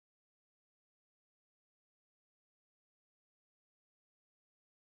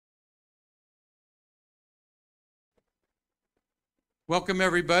Welcome,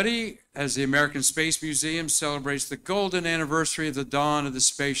 everybody, as the American Space Museum celebrates the golden anniversary of the dawn of the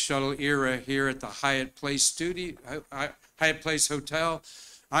Space Shuttle era here at the Hyatt Place Hotel.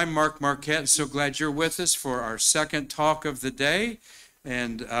 I'm Mark Marquette, so glad you're with us for our second talk of the day.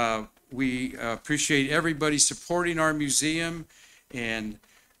 And we appreciate everybody supporting our museum, and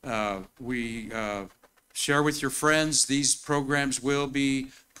we share with your friends. These programs will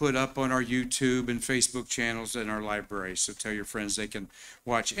be put up on our YouTube and Facebook channels in our library. So tell your friends they can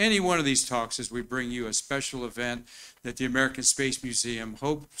watch any one of these talks as we bring you a special event that the American Space Museum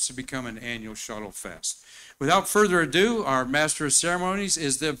hopes to become an annual Shuttlefest. Without further ado, our Master of Ceremonies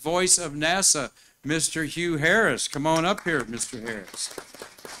is the voice of NASA, Mr. Hugh Harris. Come on up here, Mr. Harris.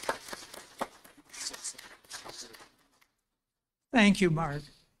 Thank you, Mark.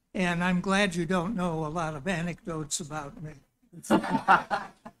 And I'm glad you don't know a lot of anecdotes about me.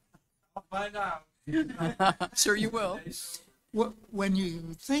 I'll find out. Sure you will. When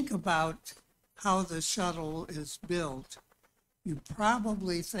you think about how the shuttle is built, you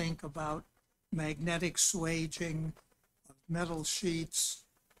probably think about magnetic swaging, metal sheets,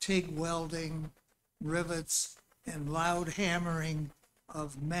 TIG welding, rivets, and loud hammering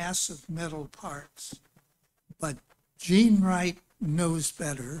of massive metal parts. But Jean Wright knows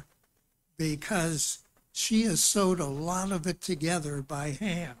better because she has sewed a lot of it together by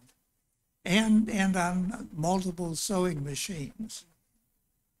hand and on multiple sewing machines.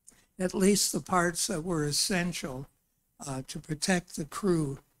 At least the parts that were essential to protect the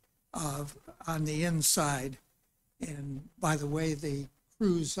crew on the inside. And by the way, the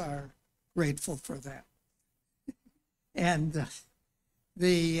crews are grateful for that. And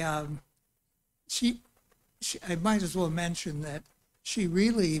I might as well mention that she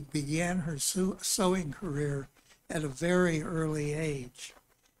really began her sewing career at a very early age,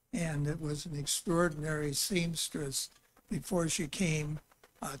 and it was an extraordinary seamstress before she came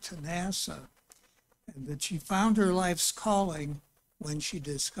to NASA, and that she found her life's calling when she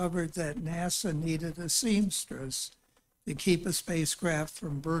discovered that NASA needed a seamstress to keep a spacecraft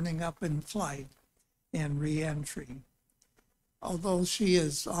from burning up in flight and re-entry. Although she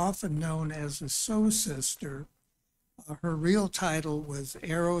is often known as a sew sister, her real title was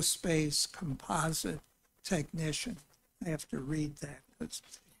Aerospace Composite Technician. I have to read that because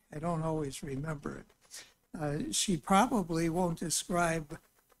I don't always remember it. She probably won't describe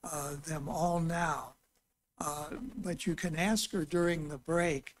them all now, but you can ask her during the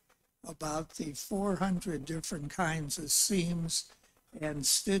break about the 400 different kinds of seams and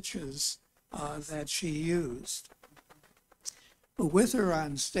stitches that she used. But with her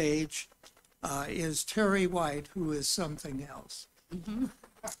on stage is Terry White, who is something else.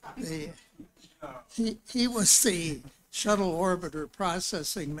 He was the shuttle orbiter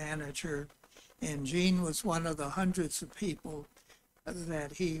processing manager, and Jean was one of the hundreds of people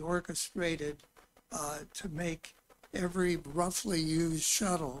that he orchestrated to make every roughly used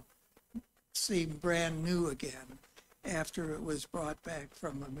shuttle seem brand new again after it was brought back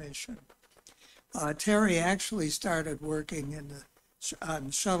from a mission. Terry actually started working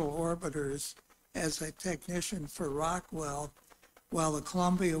on shuttle orbiters as a technician for Rockwell while the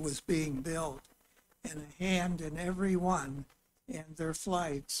Columbia was being built, and a hand in every one and their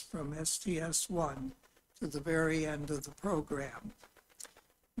flights from STS-1 to the very end of the program.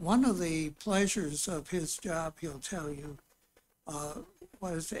 One of the pleasures of his job, he'll tell you,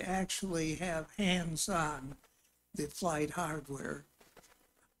 was to actually have hands-on the flight hardware.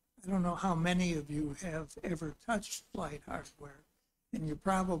 I don't know how many of you have ever touched flight hardware, and you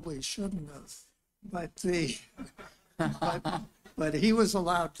probably shouldn't have, but he was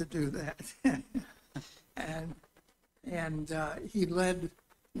allowed to do that. and he led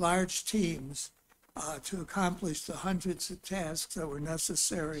large teams to accomplish the hundreds of tasks that were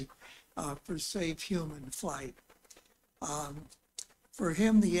necessary for safe human flight. For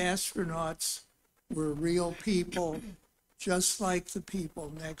him, the astronauts were real people, just like the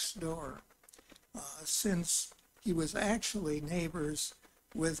people next door, since he was actually neighbors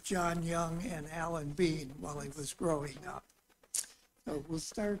with John Young and Alan Bean while he was growing up. So we'll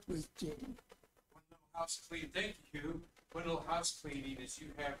start with Jean. One little house cleaning, thank you, Hugh. One little house cleaning is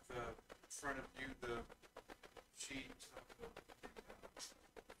you have the in front of you the sheet of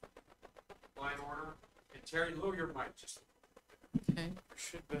the flight order. And Terry, lower your mic just a little bit. Okay. There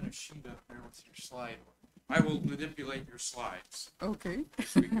should have been a sheet up there with your slide. I will manipulate your slides. Okay.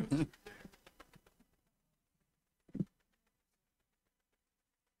 As we go through.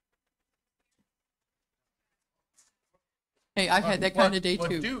 Hey, I've had that kind of day Well,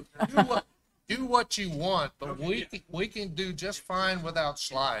 too. do do what you want, but we can do just fine without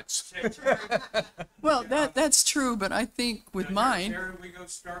slides. Well, that's true, but I think with mine, There we go,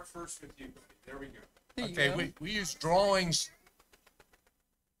 start first with you. There we go. there you Okay, go. we use drawings.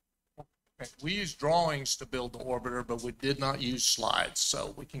 Okay, we use drawings to build the orbiter, but we did not use slides,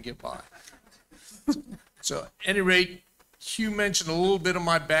 so we can get by. So at any rate, Hugh mentioned a little bit of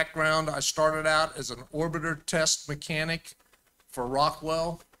my background. I started out as an orbiter test mechanic for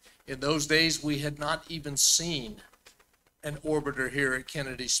Rockwell. In those days, we had not even seen an orbiter here at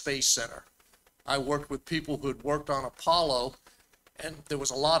Kennedy Space Center. I worked with people who had worked on Apollo, and there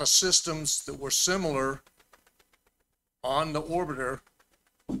was a lot of systems that were similar on the orbiter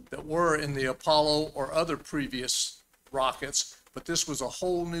that were in the Apollo or other previous rockets, but this was a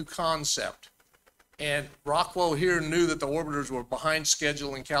whole new concept. And Rockwell here knew that the orbiters were behind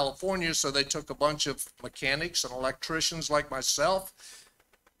schedule in California, so they took a bunch of mechanics and electricians like myself,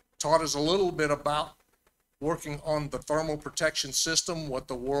 taught us a little bit about working on the thermal protection system, what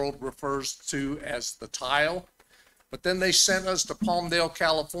the world refers to as the tile. But then they sent us to Palmdale,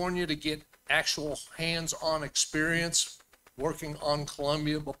 California to get actual hands-on experience working on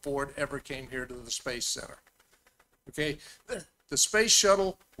Columbia before it ever came here to the Space Center. Okay, the Space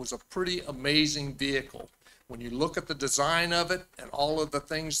Shuttle was a pretty amazing vehicle. When you look at the design of it and all of the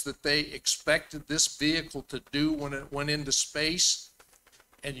things that they expected this vehicle to do when it went into space,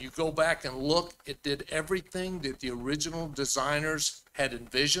 and you go back and look, it did everything that the original designers had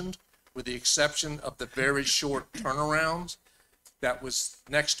envisioned, with the exception of the very short turnarounds. That was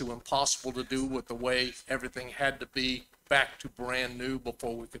next to impossible to do with the way everything had to be back to brand new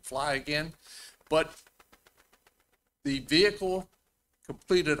before we could fly again. But the vehicle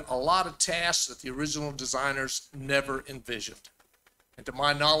completed a lot of tasks that the original designers never envisioned. And to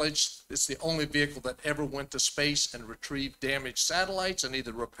my knowledge, it's the only vehicle that ever went to space and retrieved damaged satellites and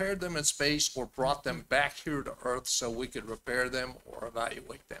either repaired them in space or brought them back here to Earth so we could repair them or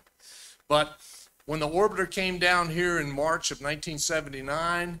evaluate them. But when the orbiter came down here in March of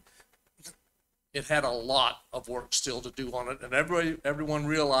 1979, it had a lot of work still to do on it, and everyone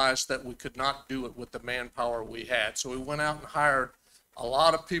realized that we could not do it with the manpower we had. So we went out and hired a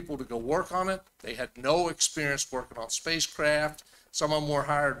lot of people to go work on it. They had no experience working on spacecraft. Some of them were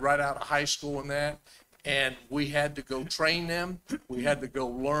hired right out of high school and that, and we had to go train them. We had to go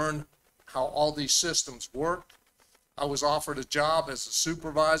learn how all these systems worked. I was offered a job as a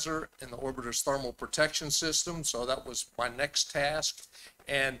supervisor in the orbiter's thermal protection system, so that was my next task.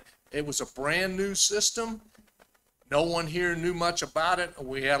 And it was a brand new system. No one here knew much about it.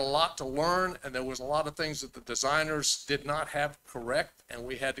 We had a lot to learn, and there was a lot of things that the designers did not have correct, and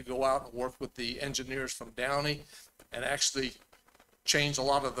we had to go out and work with the engineers from Downey and actually change a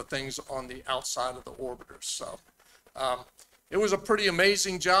lot of the things on the outside of the orbiters. So it was a pretty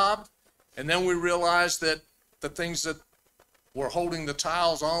amazing job. And then we realized that the things that were holding the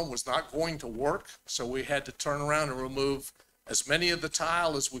tiles on was not going to work. So we had to turn around and remove as many of the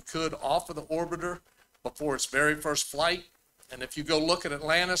tile as we could off of the orbiter before its very first flight. And if you go look at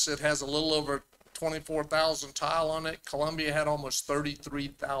Atlantis, it has a little over 24,000 tile on it. Columbia had almost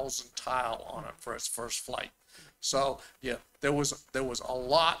 33,000 tile on it for its first flight. So yeah, there was a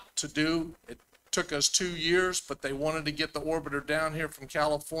lot to do. It took us 2 years, but they wanted to get the orbiter down here from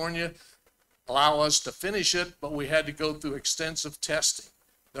California, allow us to finish it, but we had to go through extensive testing.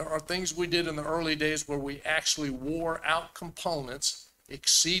 There are things we did in the early days where we actually wore out components,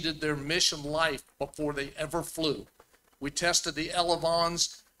 exceeded their mission life before they ever flew. We tested the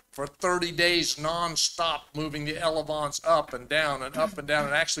elevons for 30 days nonstop, moving the elevons up and down and up and down,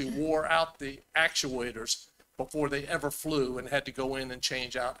 and actually wore out the actuators before they ever flew and had to go in and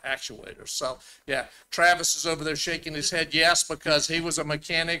change out actuators. So yeah, Travis is over there shaking his head yes, because he was a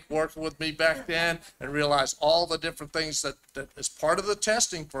mechanic working with me back then and realized all the different things that is part of the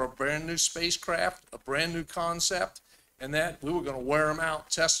testing for a brand new spacecraft, a brand new concept, and that we were going to wear them out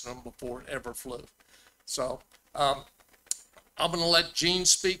testing them before it ever flew. So I'm going to let Jean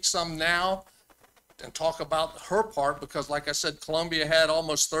speak some now and talk about her part, because like I said, Columbia had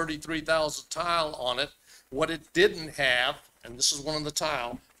almost 33,000 tile on it. What it didn't have, and this is one of the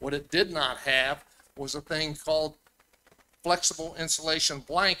tile, what it did not have was a thing called flexible insulation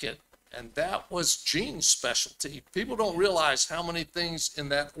blanket, and that was Gene's specialty. People don't realize how many things in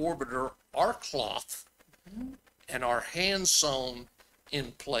that orbiter are cloth and are hand sewn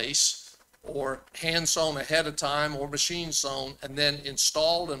in place, or hand sewn ahead of time, or machine sewn and then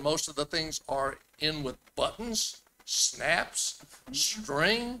installed, and most of the things are in with buttons, snaps,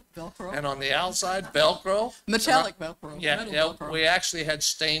 string, Velcro. and on the outside, Velcro. Metallic Velcro. Yeah, metal yeah, Velcro. we actually had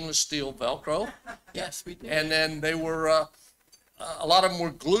stainless steel Velcro, Yes, we did. and then they were a lot of them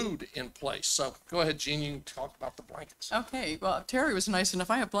were glued in place. So go ahead, Jean, you can talk about the blankets. Okay, well, Terry was nice enough.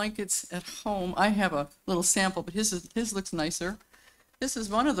 I have blankets at home. I have a little sample, but his looks nicer. This is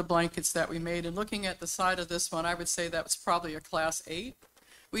one of the blankets that we made, and looking at the side of this one, I would say that was probably a class 8.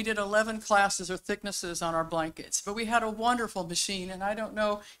 We did 11 classes or thicknesses on our blankets, but we had a wonderful machine, and I don't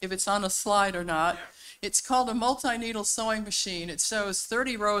know if it's on a slide or not. It's called a multi-needle sewing machine. It sews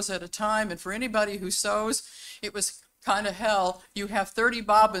 30 rows at a time, and for anybody who sews, it was kind of hell. You have 30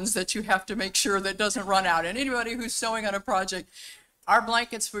 bobbins that you have to make sure that doesn't run out. And anybody who's sewing on a project, our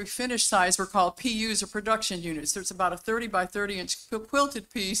blankets for finished size were called PUs or production units. There's about a 30 by 30 inch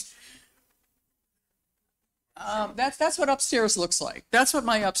quilted piece. That's what upstairs looks like. That's what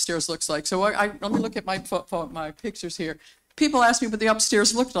my upstairs looks like. So let me look at my pictures here. People ask me what the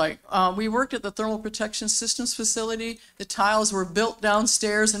upstairs looked like. We worked at the Thermal Protection Systems facility. The tiles were built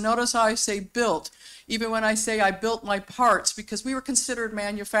downstairs, and notice how I say built, even when I say I built my parts, because we were considered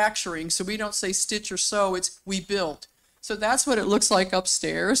manufacturing, so we don't say stitch or sew, it's we built. So that's what it looks like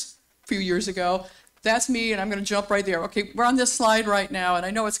upstairs a few years ago. That's me, and I'm going to jump right there. Okay, we're on this slide right now, and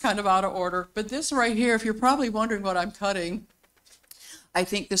I know it's kind of out of order, but this right here, if you're probably wondering what I'm cutting, I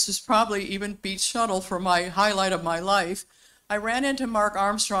think this is probably even beats Shuttle for my highlight of my life. I ran into Mark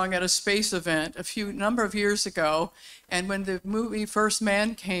Armstrong at a space event number of years ago, and when the movie First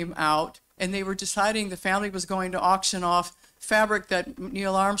Man came out, and they were deciding the family was going to auction off fabric that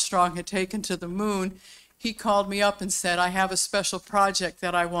Neil Armstrong had taken to the moon, he called me up and said, I have a special project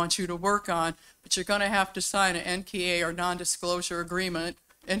that I want you to work on, but you're going to have to sign an NDA or non-disclosure agreement,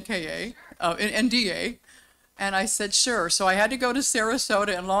 NDA. And I said, sure. So I had to go to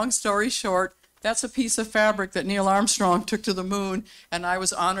Sarasota, and long story short, that's a piece of fabric that Neil Armstrong took to the moon, and I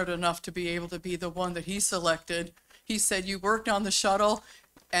was honored enough to be able to be the one that he selected. He said, you worked on the shuttle,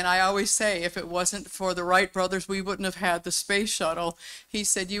 and I always say, if it wasn't for the Wright brothers, we wouldn't have had the Space Shuttle. He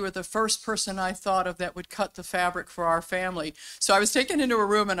said, you were the first person I thought of that would cut the fabric for our family. So I was taken into a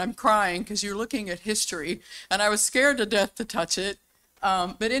room, and I'm crying because you're looking at history, and I was scared to death to touch it.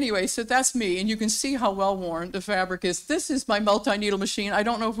 But anyway, so that's me, and you can see how well worn the fabric is. This is my multi-needle machine. I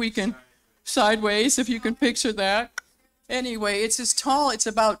don't know if we can sideways, if you can picture that. Anyway, it's as tall, it's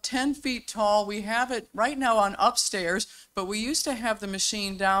about 10 feet tall. We have it right now on upstairs, but we used to have the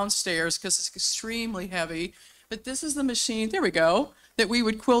machine downstairs because it's extremely heavy. But this is the machine, there we go, that we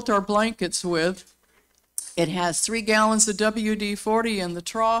would quilt our blankets with. It has 3 gallons of WD-40 in the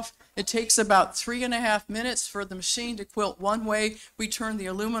trough. It takes about 3.5 minutes for the machine to quilt one way. We turn the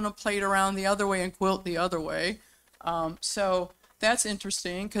aluminum plate around the other way and quilt the other way. So that's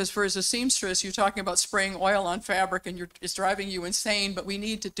interesting, because as a seamstress, you're talking about spraying oil on fabric, and it's driving you insane, but we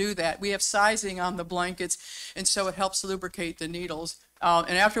need to do that. We have sizing on the blankets, and so it helps lubricate the needles.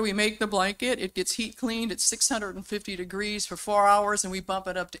 And after we make the blanket, it gets heat cleaned at 650 degrees for 4 hours, and we bump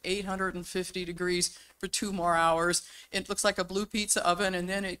it up to 850 degrees for 2 more hours. It looks like a blue pizza oven, and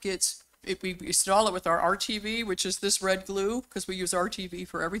then we install it with our RTV, which is this red glue, because we use RTV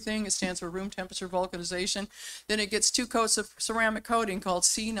for everything. It stands for room temperature vulcanization. Then it gets 2 coats of ceramic coating called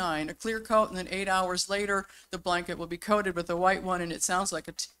C9, a clear coat, and then 8 hours later, the blanket will be coated with a white one, and it sounds like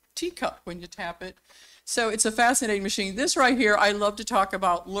a teacup when you tap it. So it's a fascinating machine. This right here, I love to talk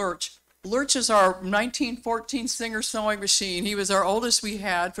about Lurch. Lurch is our 1914 Singer sewing machine. He was our oldest we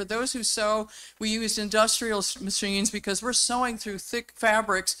had. For those who sew, we used industrial machines because we're sewing through thick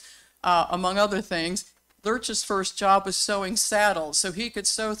fabrics, among other things. Lurch's first job was sewing saddles, so he could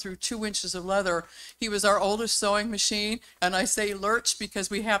sew through 2 inches of leather. He was our oldest sewing machine, and I say Lurch because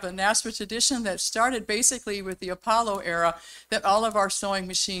we have a NASA tradition that started basically with the Apollo era, that all of our sewing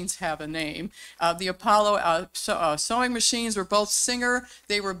machines have a name. The Apollo sewing machines were both Singer.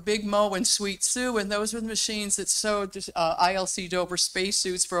 They were Big Mo and Sweet Sue, and those were the machines that sewed ILC Dover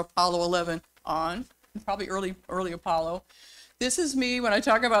spacesuits for Apollo 11 on, probably early Apollo. This is me when I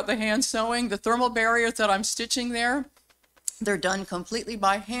talk about the hand sewing. The thermal barriers that I'm stitching there, they're done completely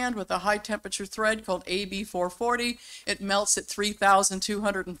by hand with a high temperature thread called AB440. It melts at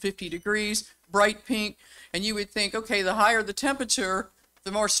 3,250 degrees, bright pink. And you would think, okay, the higher the temperature,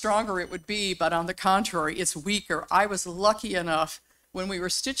 the more stronger it would be. But on the contrary, it's weaker. I was lucky enough when we were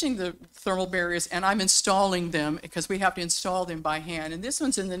stitching the thermal barriers, and I'm installing them because we have to install them by hand. And this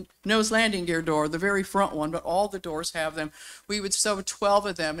one's in the nose landing gear door, the very front one, but all the doors have them. We would sew 12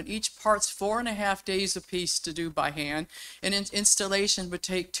 of them, and each part's 4.5 days a piece to do by hand. And installation would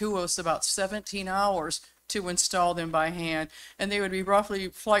take 2 of us about 17 hours to install them by hand. And they would be roughly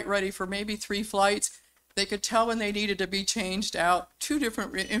flight ready for maybe 3 flights. They could tell when they needed to be changed out 2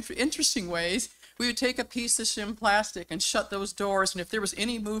 different interesting ways. We would take a piece of shim plastic and shut those doors, and if there was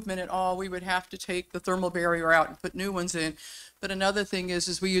any movement at all, we would have to take the thermal barrier out and put new ones in. But another thing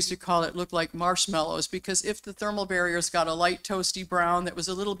is we used to call it look like marshmallows, because if the thermal barriers got a light toasty brown that was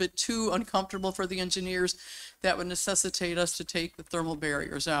a little bit too uncomfortable for the engineers, that would necessitate us to take the thermal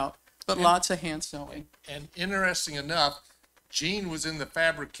barriers out. But lots of hand sewing. And interesting enough, Gene was in the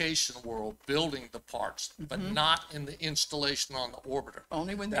fabrication world building the parts, but not in the installation on the orbiter.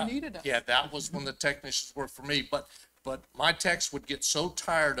 Only when they needed us. Yeah, that was when the technicians worked for me. But my techs would get so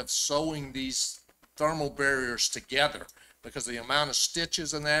tired of sewing these thermal barriers together because of the amount of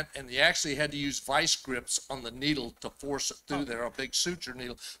stitches and that, and you actually had to use vice grips on the needle to force it through there, a big suture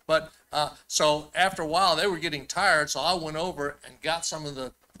needle. But so after a while, they were getting tired, so I went over and got some of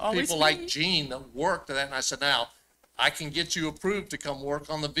the people like Gene that worked at that, and I said, now, I can get you approved to come work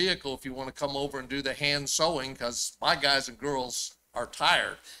on the vehicle if you want to come over and do the hand sewing, because my guys and girls are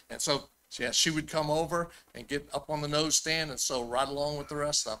tired. And so, yeah, she would come over and get up on the nose stand and sew right along with the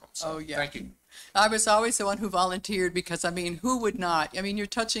rest of them. So, Oh, yeah. Thank you. I was always the one who volunteered because, I mean, who would not? I mean, you're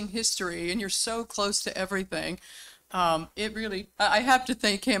touching history and you're so close to everything. It really, I have to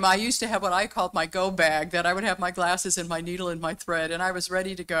thank him. I used to have what I called my go bag, that I would have my glasses and my needle and my thread, and I was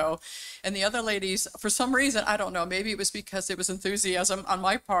ready to go. And the other ladies, for some reason, I don't know, maybe it was because it was enthusiasm on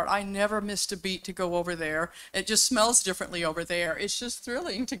my part, I never missed a beat to go over there. It just smells differently over there. It's just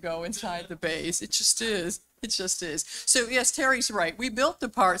thrilling to go inside the base. It just is. It just is. So yes, Terry's right. We built the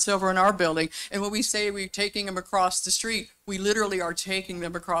parts over in our building, and when we say we're taking them across the street, we literally are taking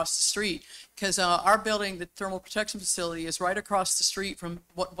them across the street, because our building, the thermal protection facility, is right across the street from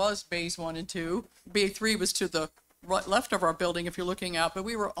what was bays 1 and 2. Bay 3 was to the right, left of our building if you're looking out, but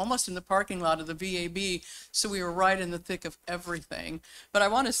we were almost in the parking lot of the VAB, so we were right in the thick of everything. But I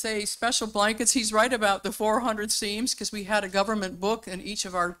want to say special blankets, he's right about the 400 seams, because we had a government book and each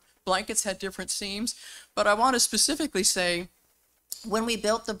of our blankets had different seams. But I want to specifically say, when we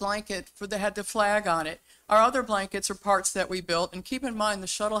built the blanket that had the flag on it, our other blankets are parts that we built. And keep in mind, the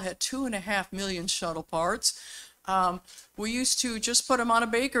shuttle had 2.5 million shuttle parts. We used to just put them on a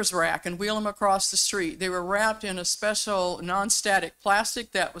baker's rack and wheel them across the street. They were wrapped in a special non-static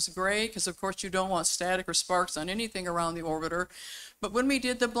plastic that was gray, because of course you don't want static or sparks on anything around the orbiter. But when we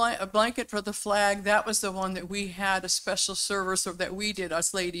did the blanket for the flag, that was the one that we had a special service, or that we did,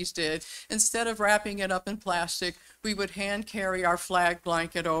 us ladies did. Instead of wrapping it up in plastic, we would hand carry our flag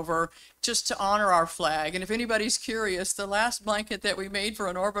blanket over just to honor our flag. And if anybody's curious, the last blanket that we made for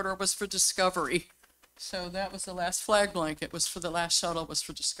an orbiter was for Discovery. So that was the last flag blanket, was for the last shuttle, was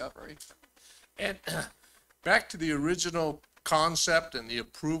for Discovery. And back to the original concept and the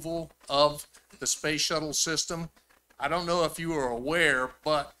approval of the Space Shuttle system. I don't know if you are aware,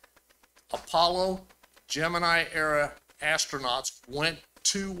 but Apollo, Gemini era astronauts went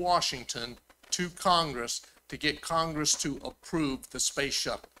to Washington, to Congress, to get Congress to approve the Space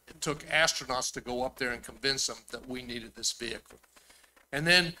Shuttle. It took astronauts to go up there and convince them that we needed this vehicle. And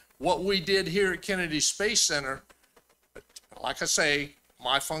then what we did here at Kennedy Space Center, like I say,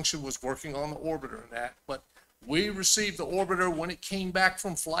 my function was working on the orbiter and that, but we received the orbiter when it came back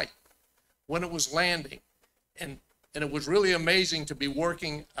from flight, when it was landing. And it was really amazing to be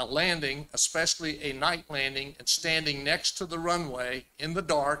working a landing, especially a night landing, and standing next to the runway in the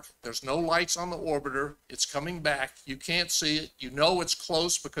dark. There's no lights on the orbiter. It's coming back. You can't see it. You know it's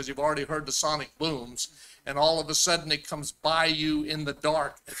close because you've already heard the sonic booms. And all of a sudden it comes by you in the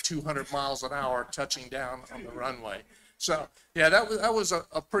dark at 200 miles an hour, touching down on the runway. So yeah, that was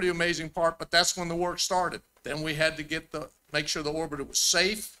a pretty amazing part, but that's when the work started. Then we had to make sure the orbiter was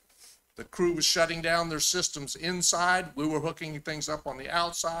safe. The crew was shutting down their systems inside. We were hooking things up on the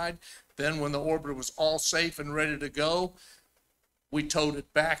outside. Then when the orbiter was all safe and ready to go, we towed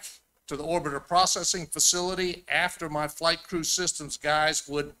it back to the orbiter processing facility after my flight crew systems guys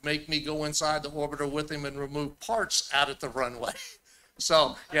would make me go inside the orbiter with him and remove parts out at the runway.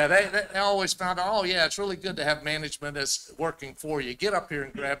 So yeah, they always found out, oh yeah, it's really good to have management that's working for you. Get up here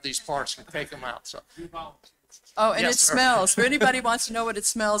and grab these parts and take them out. So. Oh, and Yes, it sir. smells. For anybody wants to know what it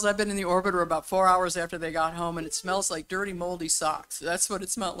smells, I've been in the orbiter about 4 hours after they got home, and it smells like dirty, moldy socks. That's what it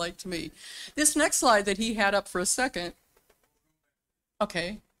smelled like to me. This next slide that he had up for a second.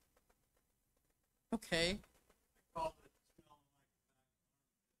 Okay. Okay.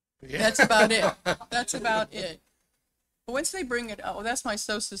 Yeah. That's about it. That's about it. Once they bring it, oh, that's my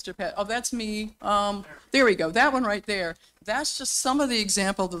sister pet. Oh, that's me. There we go. That one right there. That's just some of the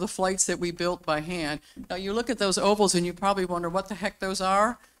examples of the flights that we built by hand. Now you look at those ovals and you probably wonder what the heck those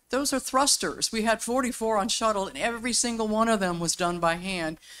are. Those are thrusters. We had 44 on shuttle, and every single one of them was done by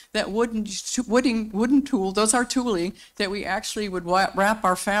hand. That wooden tool, those are tooling that we actually would wrap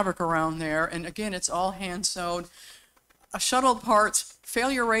our fabric around there. And again, it's all hand sewn. A shuttle parts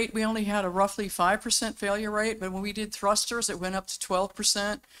failure rate, we only had a roughly 5% failure rate, but when we did thrusters, it went up to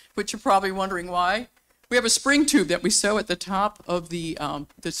 12%, which you're probably wondering why. We have a spring tube that we sew at the top of the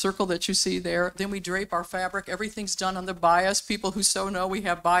circle that you see there. Then we drape our fabric. Everything's done on the bias. People who sew know we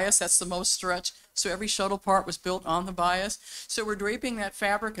have bias. That's the most stretch. So every shuttle part was built on the bias. So we're draping that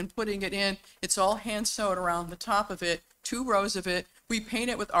fabric and putting it in. It's all hand sewed around the top of it, 2 rows of it. We paint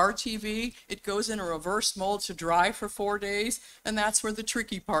it with RTV. It goes in a reverse mold to dry for 4 days. And that's where the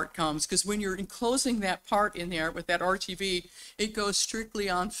tricky part comes, because when you're enclosing that part in there with that RTV, it goes strictly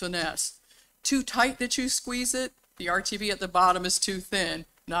on finesse. Too tight that you squeeze it, the RTV at the bottom is too thin.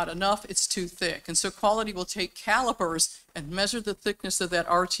 Not enough, it's too thick. And so quality will take calipers and measure the thickness of that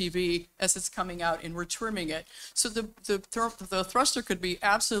RTV as it's coming out, and we're trimming it. So the thruster could be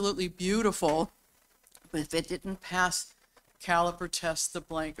absolutely beautiful, but if it didn't pass caliper test, the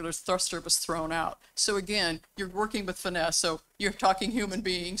blanket or thruster was thrown out. So again, you're working with finesse. So you're talking human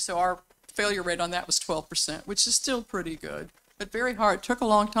beings. So our failure rate on that was 12%, which is still pretty good. But very hard. It took a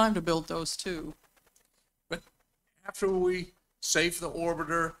long time to build those too. But after we saved the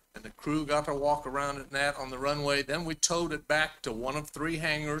orbiter and the crew got to walk around in that on the runway, then we towed it back to one of 3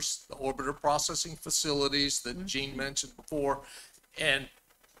 hangars, the orbiter processing facilities that Gene mentioned before, and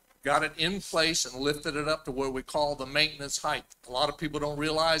got it in place and lifted it up to where we call the maintenance height. A lot of people don't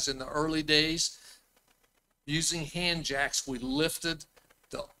realize in the early days, using hand jacks, we lifted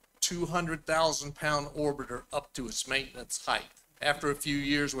the 200,000 pound orbiter up to its maintenance height. After a few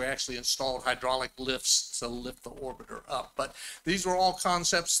years, we actually installed hydraulic lifts to lift the orbiter up. But these were all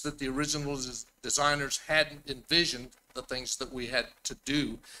concepts that the original designers hadn't envisioned, the things that we had to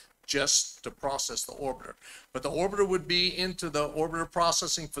do just to process the orbiter. But the orbiter would be into the orbiter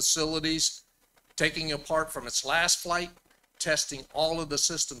processing facilities, taking apart from its last flight, testing all of the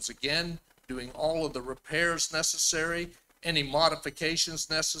systems again, doing all of the repairs necessary, any modifications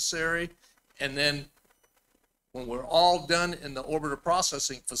necessary, and then when we're all done in the orbiter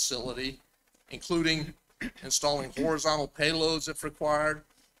processing facility, including installing horizontal payloads if required,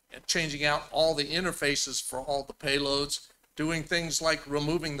 and changing out all the interfaces for all the payloads, doing things like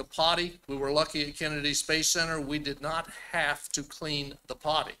removing the potty. We were lucky at Kennedy Space Center, we did not have to clean the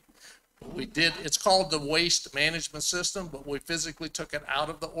potty. We did, it's called the waste management system, but we physically took it out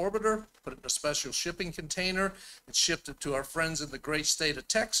of the orbiter, put it in a special shipping container, and shipped it to our friends in the great state of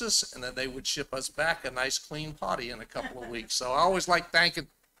Texas, and then they would ship us back a nice clean potty in a couple of weeks. So I always like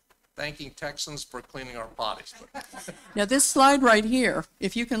thanking Texans for cleaning our potties. Now this slide right here,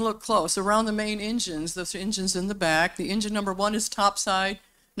 if you can look close, around the main engines, those engines in the back, the engine number 1 is topside,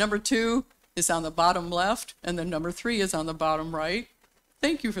 number 2 is on the bottom left, and then number 3 is on the bottom right.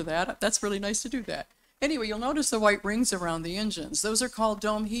 Thank you for that. That's really nice to do that. Anyway, you'll notice the white rings around the engines. Those are called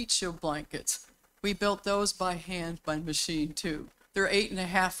dome heat shield blankets. We built those by hand, by machine too. They're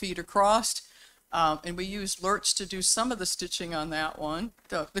 8.5 feet across, and we used lurch to do some of the stitching on that one,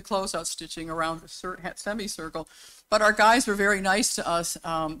 the closeout stitching around the semicircle. But our guys were very nice to us.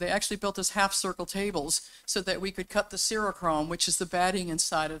 They actually built us half circle tables so that we could cut the serochrome, which is the batting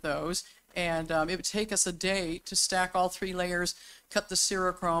inside of those. And it would take us a day to stack all 3 layers, cut the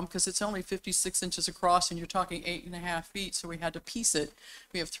serochrome, because it's only 56 inches across and you're talking 8.5 feet, so we had to piece it.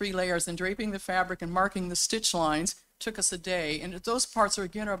 We have 3 layers, and draping the fabric and marking the stitch lines took us a day. And those parts are,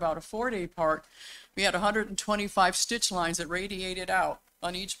 again, about a 4-day part. We had 125 stitch lines that radiated out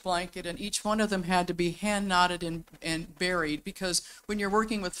on each blanket, and each one of them had to be hand knotted and buried, because when you're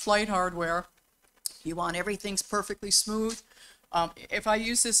working with flight hardware, you want everything's perfectly smooth. If I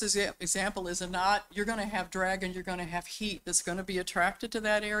use this as an example as a knot, you're going to have drag and you're going to have heat that's going to be attracted to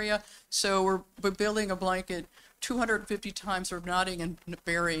that area. So we're building a blanket 250 times, we're knotting and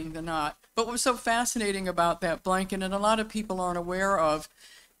burying the knot. But what's so fascinating about that blanket, and a lot of people aren't aware of,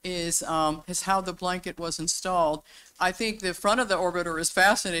 is how the blanket was installed. I think the front of the orbiter is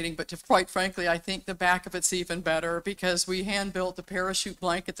fascinating, but quite frankly, I think the back of it's even better, because we hand built the parachute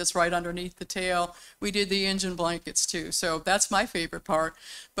blanket that's right underneath the tail. We did the engine blankets too, so that's my favorite part.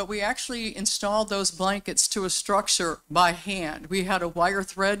 But we actually installed those blankets to a structure by hand. We had a wire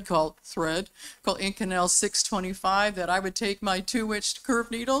thread called Inconel 625 that I would take my 2-inch curved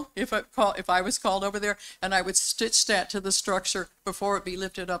needle, if I was called over there, and I would stitch that to the structure before it be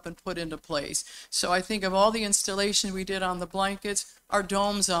lifted up and put into place. So I think of all the installation we did on the blankets, our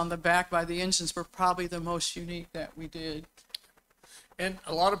domes on the back by the engines were probably the most unique that we did. And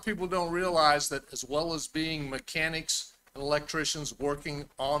a lot of people don't realize that as well as being mechanics and electricians working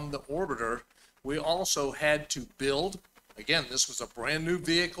on the orbiter, we also had to build, again, this was a brand new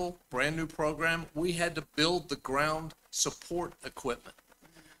vehicle, brand new program. We had to build the ground support equipment.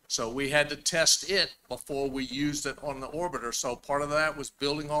 So we had to test it before we used it on the orbiter. So part of that was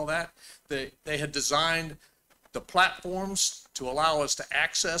building all that. They had designed the platforms to allow us to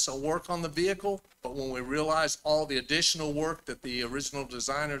access or work on the vehicle. But when we realized all the additional work that the original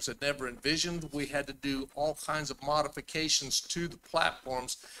designers had never envisioned, we had to do all kinds of modifications to the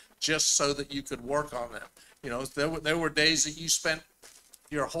platforms just so that you could work on them. You know, there were days that you spent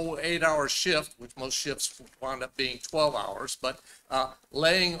your whole 8-hour shift, which most shifts wound up being 12 hours, but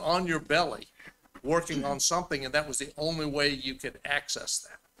laying on your belly, working on something, and that was the only way you could access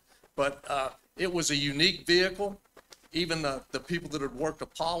that. But it was a unique vehicle. Even the people that had worked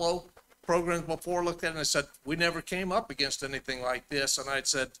Apollo programs before looked at it and said, we never came up against anything like this. And I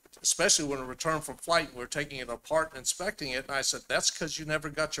said, especially when we returned from flight and we were taking it apart and inspecting it, and I said, that's because you never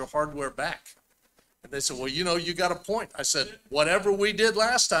got your hardware back. And they said, well, you know, you got a point. I said, whatever we did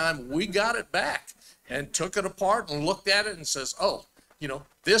last time, we got it back, and took it apart and looked at it and says, oh, you know,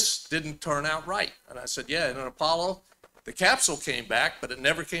 this didn't turn out right. And I said, yeah, in an Apollo, the capsule came back, but it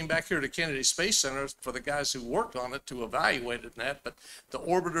never came back here to Kennedy Space Center for the guys who worked on it to evaluate it and that. But the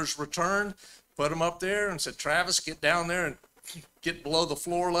orbiters returned, put them up there and said, Travis, get down there and get below the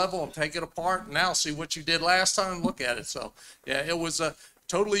floor level and take it apart. And now see what you did last time and look at it. So yeah, it was a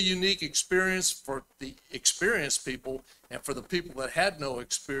totally unique experience for the experienced people, and for the people that had no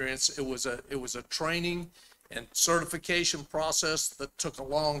experience, it was a training and certification process that took a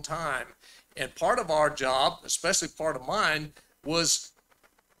long time. And part of our job, especially part of mine, was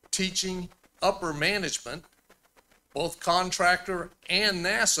teaching upper management, both contractor and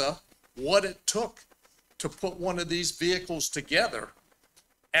NASA, what it took to put one of these vehicles together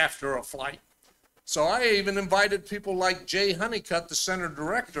after a flight. So I even invited people like Jay Honeycutt, the center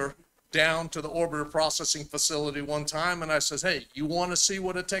director, down to the orbiter processing facility one time. And I says, hey, you want to see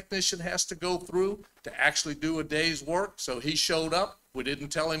what a technician has to go through to actually do a day's work? So he showed up. We didn't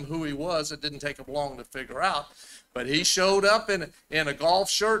tell him who he was. It didn't take him long to figure out. But he showed up in a golf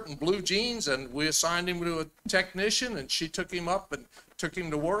shirt and blue jeans, and we assigned him to a technician, and she took him up and took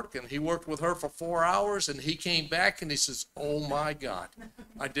him to work, and he worked with her for 4 hours, and he came back and he says, oh my God,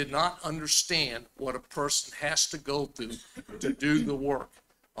 I did not understand what a person has to go through to do the work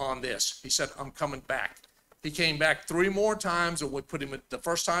on this. He said, I'm coming back. He came back 3 more times, and we put him the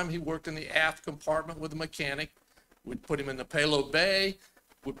first time he worked in the aft compartment with a mechanic. We'd put him in the payload bay,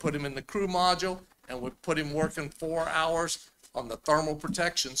 we'd put him in the crew module, and we'd put him working 4 hours on the thermal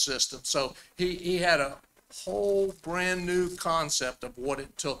protection system. So he had a whole brand new concept of what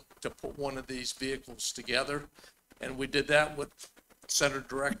it took to put one of these vehicles together. And we did that with center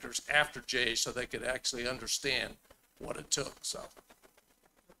directors after Jay so they could actually understand what it took. So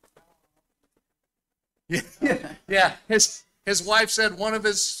yeah. His wife said one of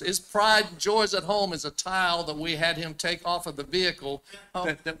his pride and joys at home is a tile that we had him take off of the vehicle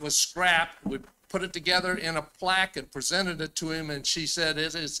that was scrapped. We put it together in a plaque and presented it to him, and she said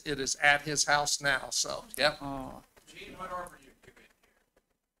it is at his house now. So, yep. Gene, what order you give it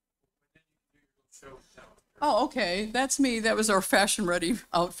here? Oh, okay. That's me. That was our fashion ready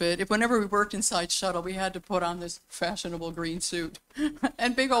outfit. Whenever we worked inside Shuttle, we had to put on this fashionable green suit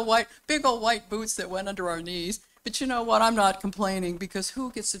and big old white boots that went under our knees. But you know what? I'm not complaining, because who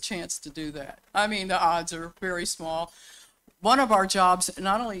gets a chance to do that? I mean, the odds are very small. One of our jobs,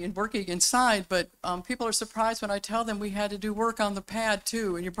 not only in working inside, but people are surprised when I tell them we had to do work on the pad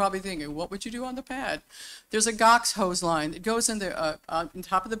too. And you're probably thinking, what would you do on the pad? There's a Gox hose line that goes in the on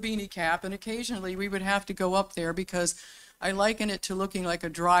top of the beanie cap, and occasionally we would have to go up there because I liken it to looking like a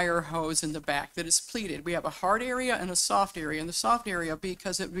dryer hose in the back that is pleated. We have a hard area and a soft area. And the soft area,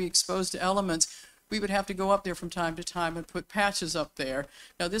 because it would be exposed to elements, we would have to go up there from time to time and put patches up there.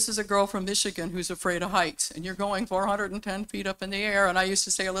 Now, this is a girl from Michigan who's afraid of heights, and you're going 410 feet up in the air. And I used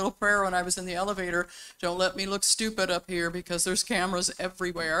to say a little prayer when I was in the elevator, don't let me look stupid up here, because there's cameras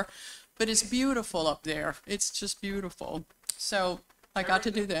everywhere. But it's beautiful up there. It's just beautiful. So I got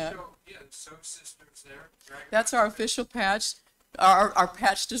to do that. Yeah, so sisters there. That's our official patch. Our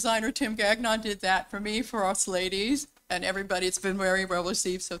patch designer, Tim Gagnon, did that for me, for us ladies. And everybody, it's been very well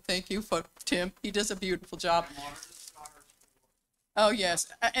received, so thank you for Tim. He does a beautiful job. Oh, yes.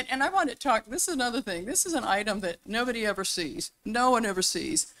 And I want to talk, this is another thing. This is an item that nobody ever sees. No one ever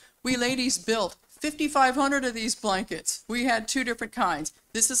sees. We ladies built 5,500 of these blankets. We had 2 different kinds.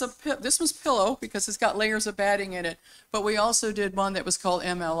 This was pillow, because it's got layers of batting in it, but we also did one that was called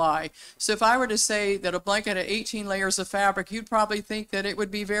MLI. So if I were to say that a blanket had 18 layers of fabric, you'd probably think that it would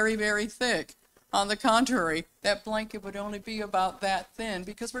be very, very thick. On the contrary, that blanket would only be about that thin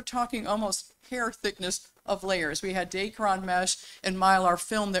because we're talking almost hair thickness of layers. We had Dacron mesh and Mylar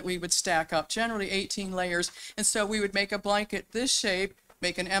film that we would stack up, generally 18 layers. And so we would make a blanket this shape,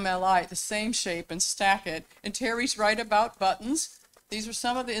 make an MLI the same shape and stack it. And Terry's right about buttons. These are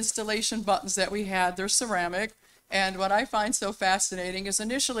some of the installation buttons that we had. They're ceramic. And what I find so fascinating is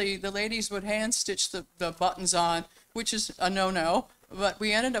initially the ladies would hand stitch the buttons on, which is a no-no. But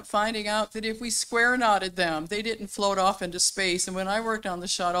we ended up finding out that if we square knotted them, they didn't float off into space. And when I worked on the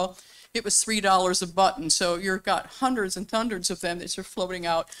shuttle, it was $3 a button. So you've got hundreds and hundreds of them that are floating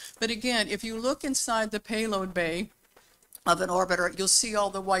out. But again, if you look inside the payload bay of an orbiter, you'll see all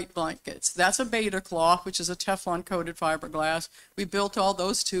the white blankets. That's a beta cloth, which is a Teflon coated fiberglass. We built all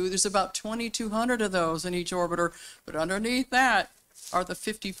those too. There's about 2,200 of those in each orbiter. But underneath that are the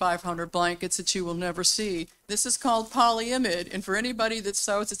 5,500 blankets that you will never see. This is called polyimide, and for anybody that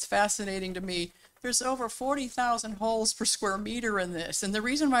sews, it's fascinating to me. There's over 40,000 holes per square meter in this, and the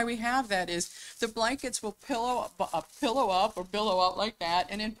reason why we have that is the blankets will pillow up or billow out like that,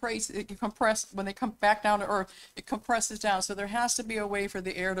 and in place it can compress. When they come back down to Earth, it compresses down. So there has to be a way for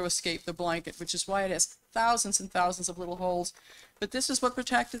the air to escape the blanket, which is why it has thousands and thousands of little holes. But this is what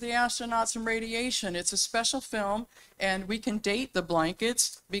protected the astronauts from radiation. It's a special film, and we can date the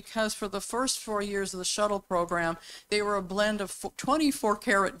blankets because for the first 4 years of the shuttle program, they were a blend of 24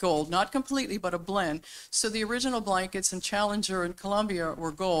 karat gold, not completely, but a blend. So the original blankets in Challenger and Columbia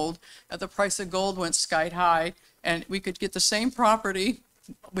were gold. The price of gold went sky high, and we could get the same property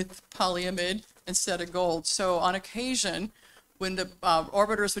with polyimide instead of gold. So on occasion, when the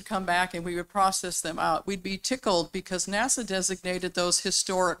orbiters would come back and we would process them out, we'd be tickled because NASA designated those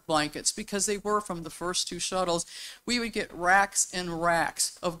historic blankets because they were from the first two shuttles. We would get racks and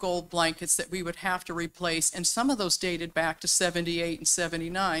racks of gold blankets that we would have to replace, and some of those dated back to 78 and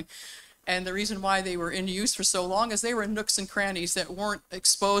 79. And the reason why they were in use for so long is they were in nooks and crannies that weren't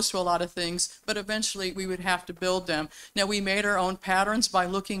exposed to a lot of things, but eventually we would have to build them. Now, we made our own patterns by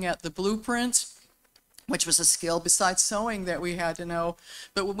looking at the blueprints, which was a skill besides sewing that we had to know.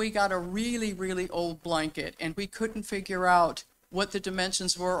 But when we got a really, really old blanket and we couldn't figure out what the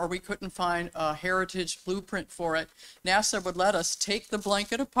dimensions were, or we couldn't find a heritage blueprint for it, NASA would let us take the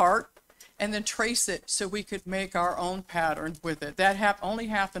blanket apart and then trace it so we could make our own pattern with it. That only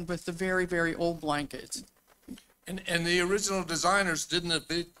happened with the very, very old blankets. And the original designers didn't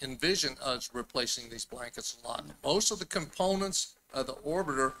envision us replacing these blankets a lot. Most of the components of the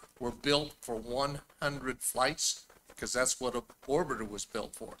orbiter were built for 100 flights because that's what an orbiter was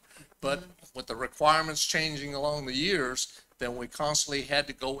built for. But with the requirements changing along the years, then we constantly had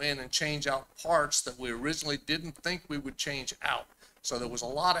to go in and change out parts that we originally didn't think we would change out. So there was a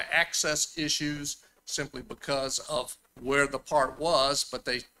lot of access issues simply because of where the part was, but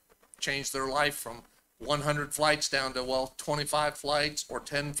they changed their life from 100 flights down to, well, 25 flights or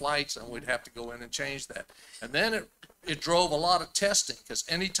 10 flights, and we'd have to go in and change that. And then it drove a lot of testing because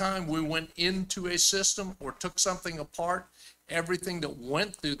anytime we went into a system or took something apart, everything that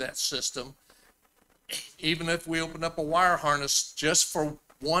went through that system, even if we opened up a wire harness just for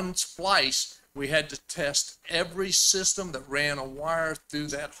one splice, we had to test every system that ran a wire through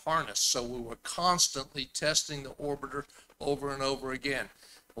that harness. So we were constantly testing the orbiter over and over again.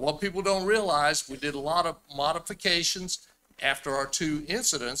 And what people don't realize, we did a lot of modifications after our two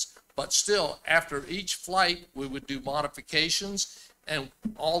incidents, but still, after each flight, we would do modifications, and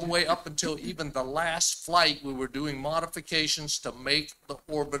all the way up until even the last flight, we were doing modifications to make the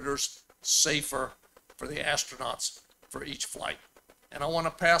orbiters safer for the astronauts for each flight. And I want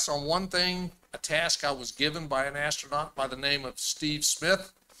to pass on one thing, a task I was given by an astronaut by the name of Steve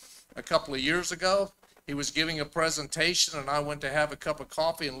Smith a couple of years ago. He was giving a presentation, and I went to have a cup of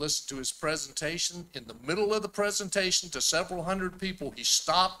coffee and listen to his presentation. In the middle of the presentation to several hundred people, he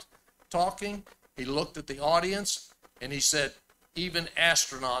stopped talking, he looked at the audience, and he said, "Even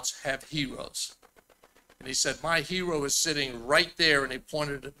astronauts have heroes." And he said, "My hero is sitting right there," and he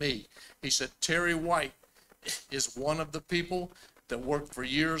pointed at me. He said, "Terry Wright is one of the people that worked for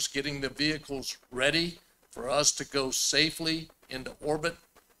years getting the vehicles ready for us to go safely into orbit,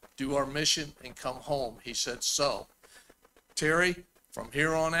 do our mission, and come home." He said, "So, Terry, from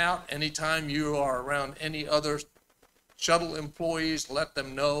here on out, anytime you are around any other shuttle employees, let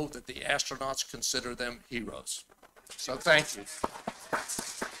them know that the astronauts consider them heroes." So thank you.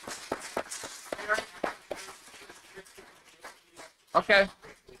 Okay.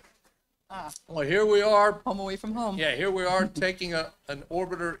 Well, here we are. Home away from home. Yeah, here we are taking an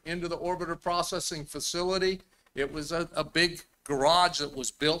orbiter into the orbiter processing facility. It was a big garage that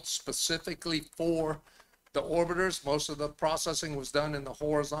was built specifically for the orbiters. Most of the processing was done in the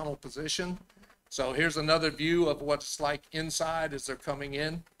horizontal position. So here's another view of what it's like inside as they're coming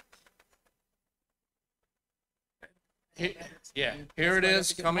in. Yeah, here it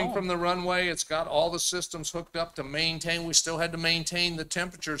is coming from the runway. It's got all the systems hooked up to maintain. We still had to maintain the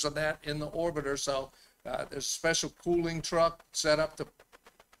temperatures of that in the orbiter. So there's a special cooling truck set up to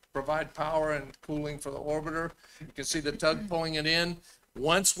provide power and cooling for the orbiter. You can see the tug pulling it in.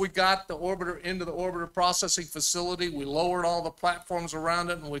 Once we got the orbiter into the orbiter processing facility, we lowered all the platforms around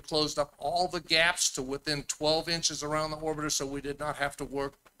it and we closed up all the gaps to within 12 inches around the orbiter, so we did not have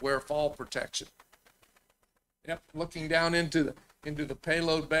to wear fall protection. Yep, looking down into the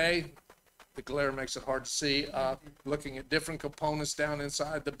payload bay, the glare makes it hard to see, looking at different components down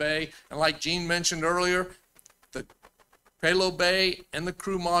inside the bay. And like Gene mentioned earlier, the payload bay and the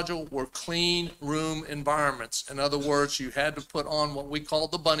crew module were clean room environments. In other words, you had to put on what we call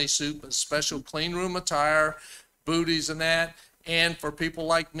the bunny suit, a special clean room attire, booties and that. And for people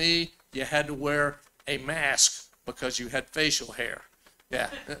like me, you had to wear a mask because you had facial hair. Yeah,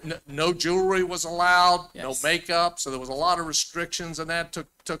 no jewelry was allowed, Yes. no makeup, so there was a lot of restrictions, and that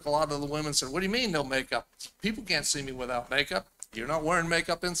took a lot of the women said, what do you mean no makeup? People can't see me without makeup. You're not wearing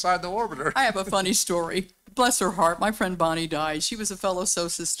makeup inside the orbiter. I have a funny story. Bless her heart, my friend Bonnie died. She was a fellow SO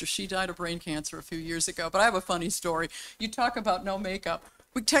sister. She died of brain cancer a few years ago, but I have a funny story. You talk about no makeup.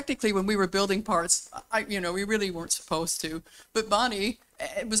 We technically, when we were building parts, we really weren't supposed to, but Bonnie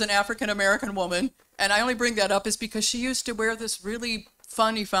was an African-American woman, and I only bring that up is because she used to wear this really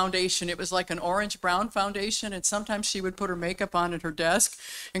funny foundation. It was like an orange-brown foundation, and sometimes she would put her makeup on at her desk,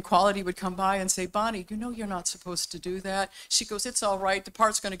 and quality would come by and say, Bonnie, you know you're not supposed to do that. She goes, it's all right. The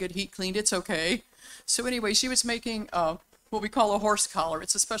part's going to get heat cleaned. It's okay. So anyway, she was making what we call a horse collar.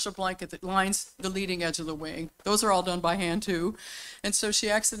 It's a special blanket that lines the leading edge of the wing. Those are all done by hand, too. And so she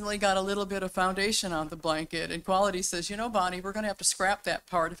accidentally got a little bit of foundation on the blanket, and quality says, you know, Bonnie, we're going to have to scrap that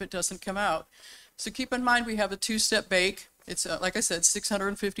part if it doesn't come out. So keep in mind we have a two-step bake. It's, like I said,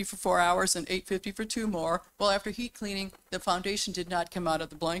 650 for 4 hours and 850 for 2 more. Well, after heat cleaning, the foundation did not come out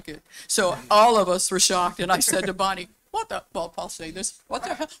of the blanket. So all of us were shocked, and I said to Bonnie, well, I'll say this, what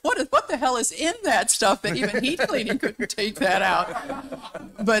the hell is in that stuff that even heat cleaning couldn't take that out?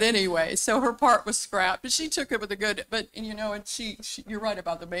 But anyway, so her part was scrapped, but she took it with a good, and you're right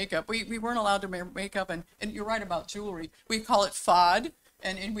about the makeup. We weren't allowed to wear makeup, and you're right about jewelry. We call it FOD.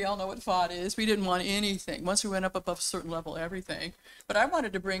 And we all know what FOD is. We didn't want anything. Once we went up above a certain level, everything. But I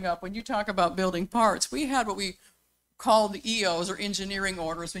wanted to bring up, when you talk about building parts, we had what we call the EOs, or engineering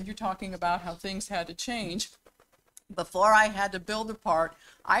orders, when you're talking about how things had to change. Before I had to build a part,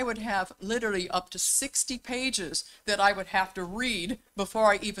 I would have literally up to 60 pages that I would have to read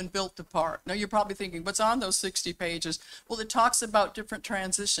before I even built the part. Now, you're probably thinking, what's on those 60 pages? Well, it talks about different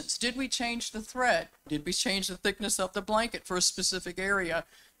transitions. Did we change the thread? Did we change the thickness of the blanket for a specific area?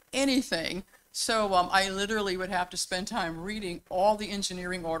 Anything. So I literally would have to spend time reading all the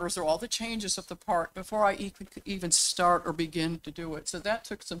engineering orders or all the changes of the part before I could even start or begin to do it. So that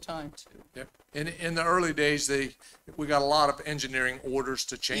took some time too. Yep. In the early days, we got a lot of engineering orders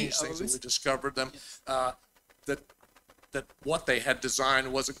to change things, and we discovered them, that what they had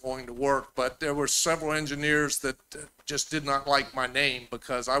designed wasn't going to work. But there were several engineers that just did not like my name,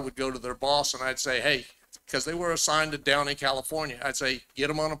 because I would go to their boss and I'd say, hey, because they were assigned to Downey, California. I'd say, get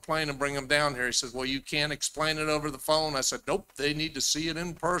them on a plane and bring them down here. He says, well, you can't explain it over the phone. I said, nope, they need to see it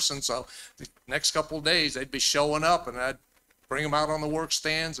in person. So the next couple of days, they'd be showing up, and I'd bring them out on the work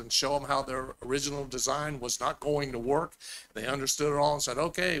stands and show them how their original design was not going to work. They understood it all and said,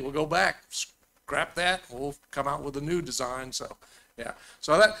 okay, we'll go back, scrap that, we'll come out with a new design. So yeah,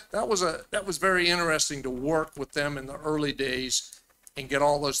 so that was very interesting to work with them in the early days and get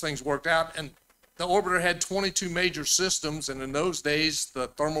all those things worked out. And the orbiter had 22 major systems, and in those days, the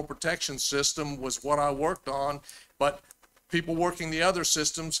thermal protection system was what I worked on, but people working the other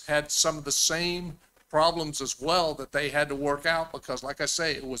systems had some of the same problems as well that they had to work out, because like I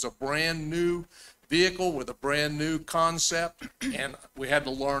say, it was a brand new vehicle with a brand new concept, and we had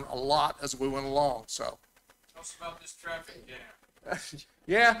to learn a lot as we went along. So Tell us about this traffic jam.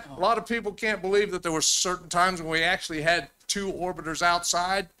 yeah, a lot of people can't believe that there were certain times when we actually had 2 orbiters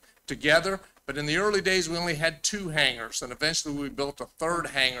outside together. But in the early days, we only had 2 hangars, and eventually we built a 3rd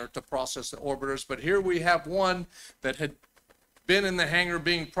hangar to process the orbiters. But here we have one that had been in the hangar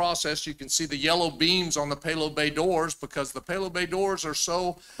being processed. You can see the yellow beams on the payload bay doors, because the payload bay doors are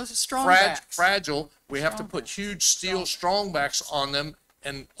so fragile. We have to put huge steel strongbacks on them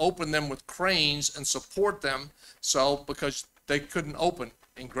and open them with cranes and support them. So because they couldn't open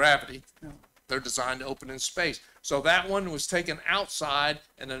in gravity. No. They're designed to open in space. So that one was taken outside,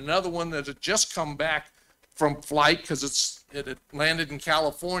 and another one that had just come back from flight, because it's it had landed in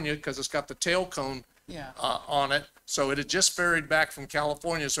California because it's got the tail cone Yeah. on it. So it had just ferried back from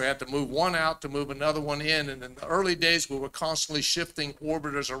California, so we had to move one out to move another one in. And in the early days, we were constantly shifting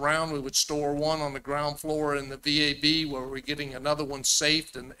orbiters around. We would store one on the ground floor in the VAB where we're getting another one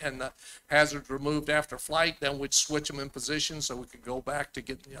safed and the hazards removed after flight. Then we'd switch them in position so we could go back to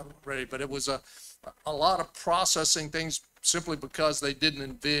get the other one ready. But it was a lot of processing things simply because they didn't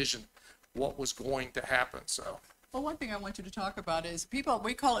envision what was going to happen. So. Well, one thing I want you to talk about is we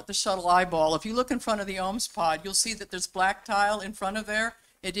call it the shuttle eyeball. If you look in front of the OMS pod, you'll see that there's black tile in front of there.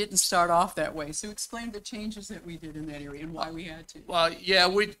 It didn't start off that way. So explain the changes that we did in that area and why we had to. Well, yeah,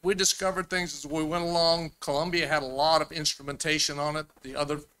 we discovered things as we went along. Columbia had a lot of instrumentation on it. The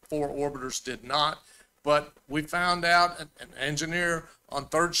other 4 orbiters did not. But we found out an engineer on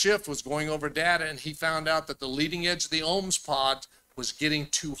third shift was going over data, and he found out that the leading edge of the OMS pod was getting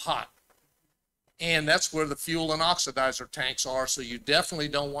too hot. And that's where the fuel and oxidizer tanks are. So you definitely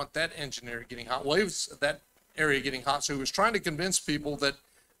don't want that engineer getting hot. Well, that area getting hot. So he was trying to convince people that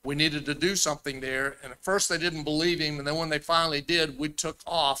we needed to do something there. And at first they didn't believe him. And then when they finally did, we took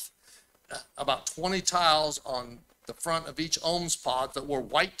off about 20 tiles on the front of each OMS pod that were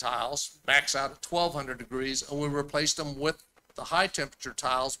white tiles, max out at 1200 degrees. And we replaced them with the high temperature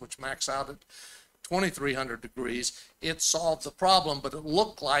tiles, which max out at 2300 degrees. It solved the problem, but it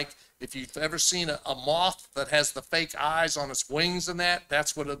looked like, if you've ever seen a moth that has the fake eyes on its wings and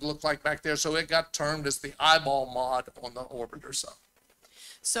that's what it looked like back there. So it got termed as the eyeball mod on the orbiter.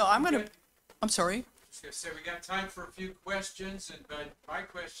 So I'm sorry. So we got time for a few questions, but my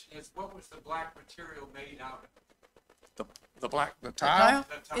question is, what was the black material made out of? The tile? The tile?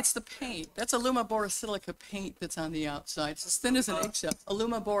 It's the paint. That's alumiborosilica paint that's on the outside. It's as thin as an eggshell.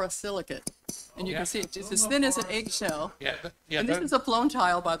 Alumiborosilicate. And you can see it's as thin as an eggshell. Yeah. And this is a flown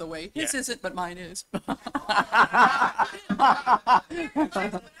tile, by the way. His isn't, but mine is. But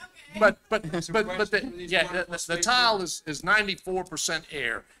the tile is 94%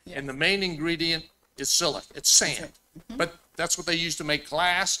 air, and the main ingredient is silica. It's sand. But that's what they use to make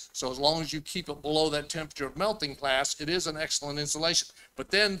glass. So as long as you keep it below that temperature of melting glass, it is an excellent insulation. But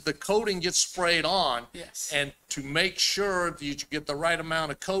then the coating gets sprayed on. Yes. And to make sure that you get the right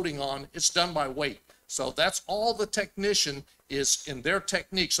amount of coating on, it's done by weight. So that's all the technician is in their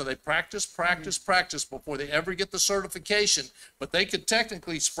technique. So they practice before they ever get the certification. But they could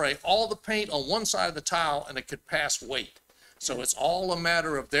technically spray all the paint on one side of the tile and it could pass weight. So it's all a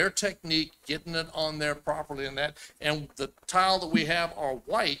matter of their technique, getting it on there properly and that. And the tile that we have are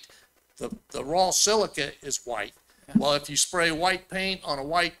white. The raw silica is white. Well, if you spray white paint on a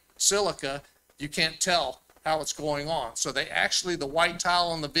white silica, you can't tell how it's going on. So the white tile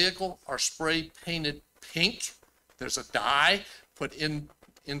on the vehicle are spray painted pink. There's a dye put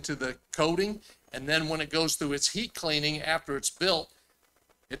into the coating. And then when it goes through its heat cleaning after it's built,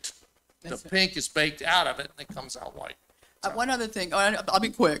 the pink is baked out of it and it comes out white. One other thing, I'll be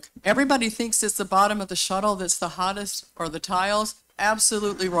quick. Everybody thinks it's the bottom of the shuttle that's the hottest, or the tiles.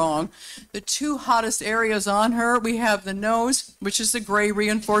 Absolutely wrong. The 2 hottest areas on her, we have the nose, which is the gray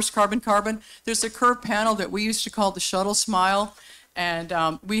reinforced carbon-carbon. There's a curved panel that we used to call the shuttle smile.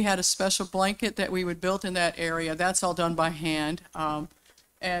 And we had a special blanket that we would build in that area. That's all done by hand.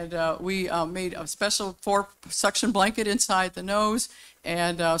 We made a special 4-suction blanket inside the nose.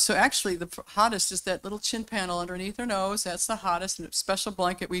 And so actually the hottest is that little chin panel underneath her nose. That's the hottest, and a special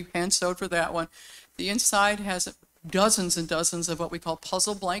blanket we hand sewed for that one. The inside has dozens and dozens of what we call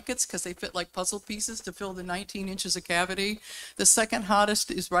puzzle blankets, because they fit like puzzle pieces to fill the 19 inches of cavity. The second hottest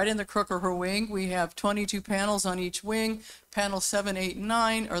is right in the crook of her wing. We have 22 panels on each wing. Panel 7, 8, and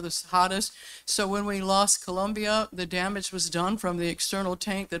 9 are the hottest. So when we lost Columbia, the damage was done from the external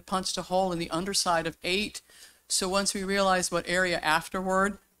tank that punched a hole in the underside of 8. So once we realized what area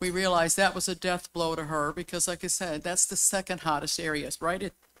afterward, we realized that was a death blow to her, because like I said, that's the second hottest area. It's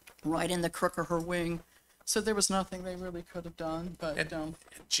right in the crook of her wing. So there was nothing they really could have done, but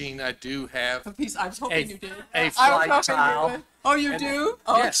Gene, I do have a piece. I was hoping you did. a flight tile. Oh, you do?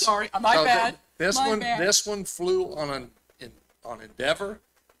 Oh, yes. Sorry, my bad. This one flew on Endeavor,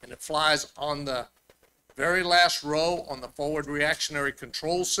 and it flies on the very last row on the forward reactionary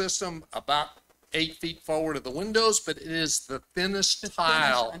control system, about 8 feet forward of the windows, but it is the thinnest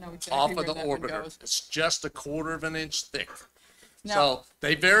tile off of the orbiter. It's just 1/4 of an inch thick. Now, so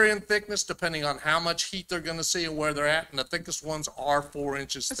they vary in thickness depending on how much heat they're going to see and where they're at, and the thickest ones are 4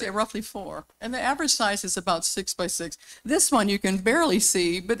 inches thick. I'd say roughly 4, and the average size is about 6 by 6. This one you can barely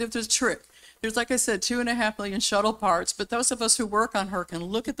see, but there's a trick. There's, like I said, 2.5 million shuttle parts, but those of us who work on her can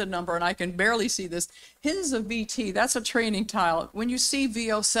look at the number, and I can barely see this. His is a VT, that's a training tile. When you see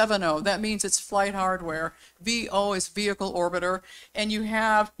VO70, that means it's flight hardware. VO is vehicle orbiter, and you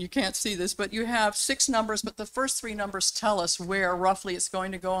can't see this, but you have 6 numbers, but the first 3 numbers tell us where roughly it's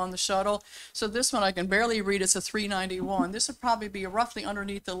going to go on the shuttle. So this one I can barely read, it's a 391. This would probably be roughly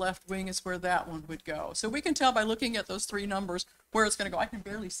underneath the left wing is where that one would go. So we can tell by looking at those 3 numbers where it's going to go. I can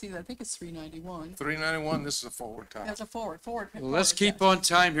barely see that. I think it's 391. 391, this is a forward time. That's a forward. Well, let's keep on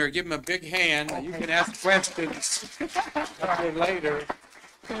time here. Give him a big hand. You can ask questions later.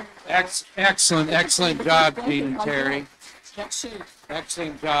 Excellent job, Gene and Terry.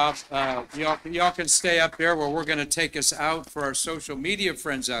 Excellent job. Y'all can stay up there where we're going to take us out for our social media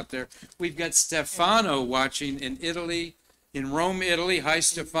friends out there. We've got Stefano watching in Italy, in Rome, Italy. Hi,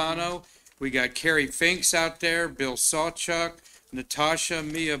 Stefano. We got Carrie Finks out there, Bill Sawchuk, Natasha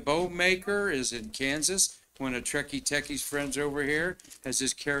Mia Bowmaker is in Kansas. One of Trekkie Techie's friends over here, as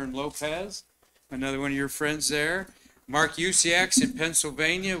is Karen Lopez, another one of your friends there. Mark Usiak's in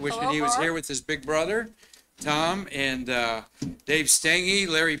Pennsylvania, wishing he was here with his big brother, Tom, and Dave Stengy,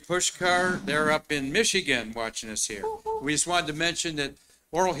 Larry Pushkar, they're up in Michigan watching us here. We just wanted to mention that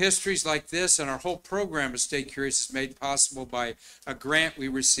oral histories like this and our whole program of Stay Curious is made possible by a grant we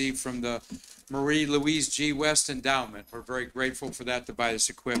received from the Marie Louise G. West Endowment. We're very grateful for that to buy this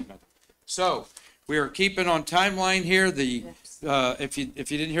equipment. So we are keeping on timeline here. If you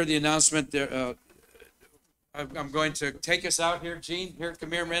didn't hear the announcement, I'm going to take us out here, Gene. Here,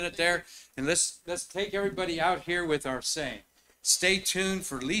 come here a minute there, and let's take everybody out here with our saying. Stay tuned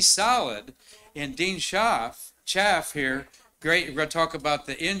for Lee Solid and Dean Chaff here. Great. We're going to talk about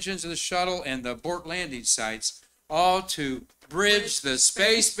the engines of the shuttle and the abort landing sites, all to bridge the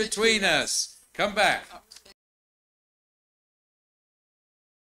space between us. Come back.